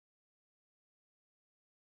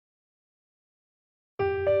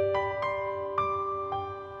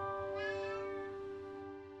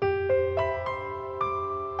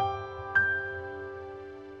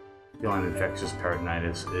Feline infectious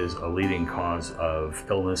peritonitis is a leading cause of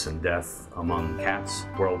illness and death among cats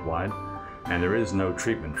worldwide, and there is no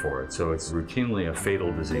treatment for it, so it's routinely a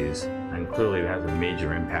fatal disease, and clearly it has a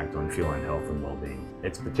major impact on feline health and well-being.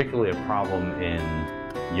 It's particularly a problem in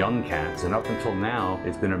young cats, and up until now,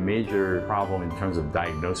 it's been a major problem in terms of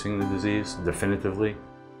diagnosing the disease definitively.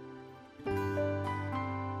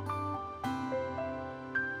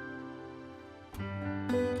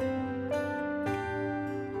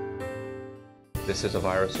 This is a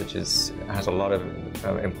virus which has a lot of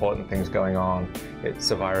important things going on.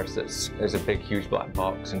 It's a virus is a big, huge black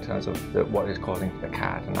box in terms of what is causing the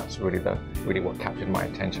cat, and that's really what captured my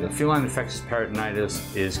attention. Feline infectious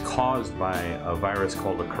peritonitis is caused by a virus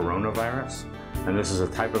called a coronavirus, and this is a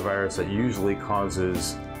type of virus that usually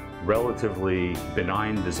causes relatively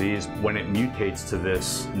benign disease. When it mutates to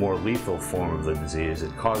this more lethal form of the disease,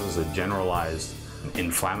 it causes a generalized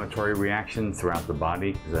inflammatory reaction throughout the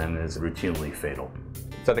body and is routinely fatal.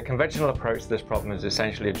 So the conventional approach to this problem is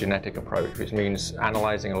essentially a genetic approach, which means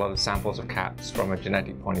analyzing a lot of samples of cats from a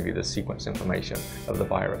genetic point of view, the sequence information of the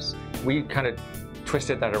virus. We kind of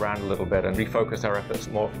twisted that around a little bit and refocused our efforts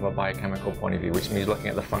more from a biochemical point of view, which means looking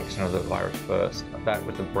at the function of the virus first. That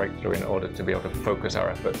was the breakthrough in order to be able to focus our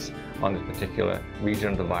efforts on this particular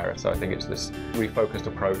region of the virus. So I think it's this refocused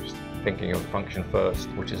approach, thinking of function first,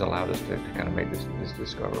 which has allowed us to kind of make this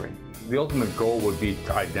discovery. The ultimate goal would be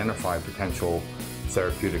to identify potential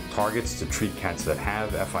therapeutic targets to treat cats that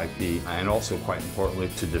have FIP, and also, quite importantly,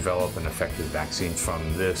 to develop an effective vaccine from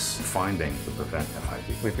this finding to prevent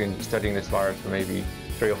FIP. We've been studying this virus for maybe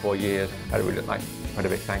 3 or 4 years. I'd really like to put a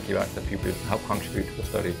big thank you out to the people who helped contribute to the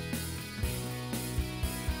study.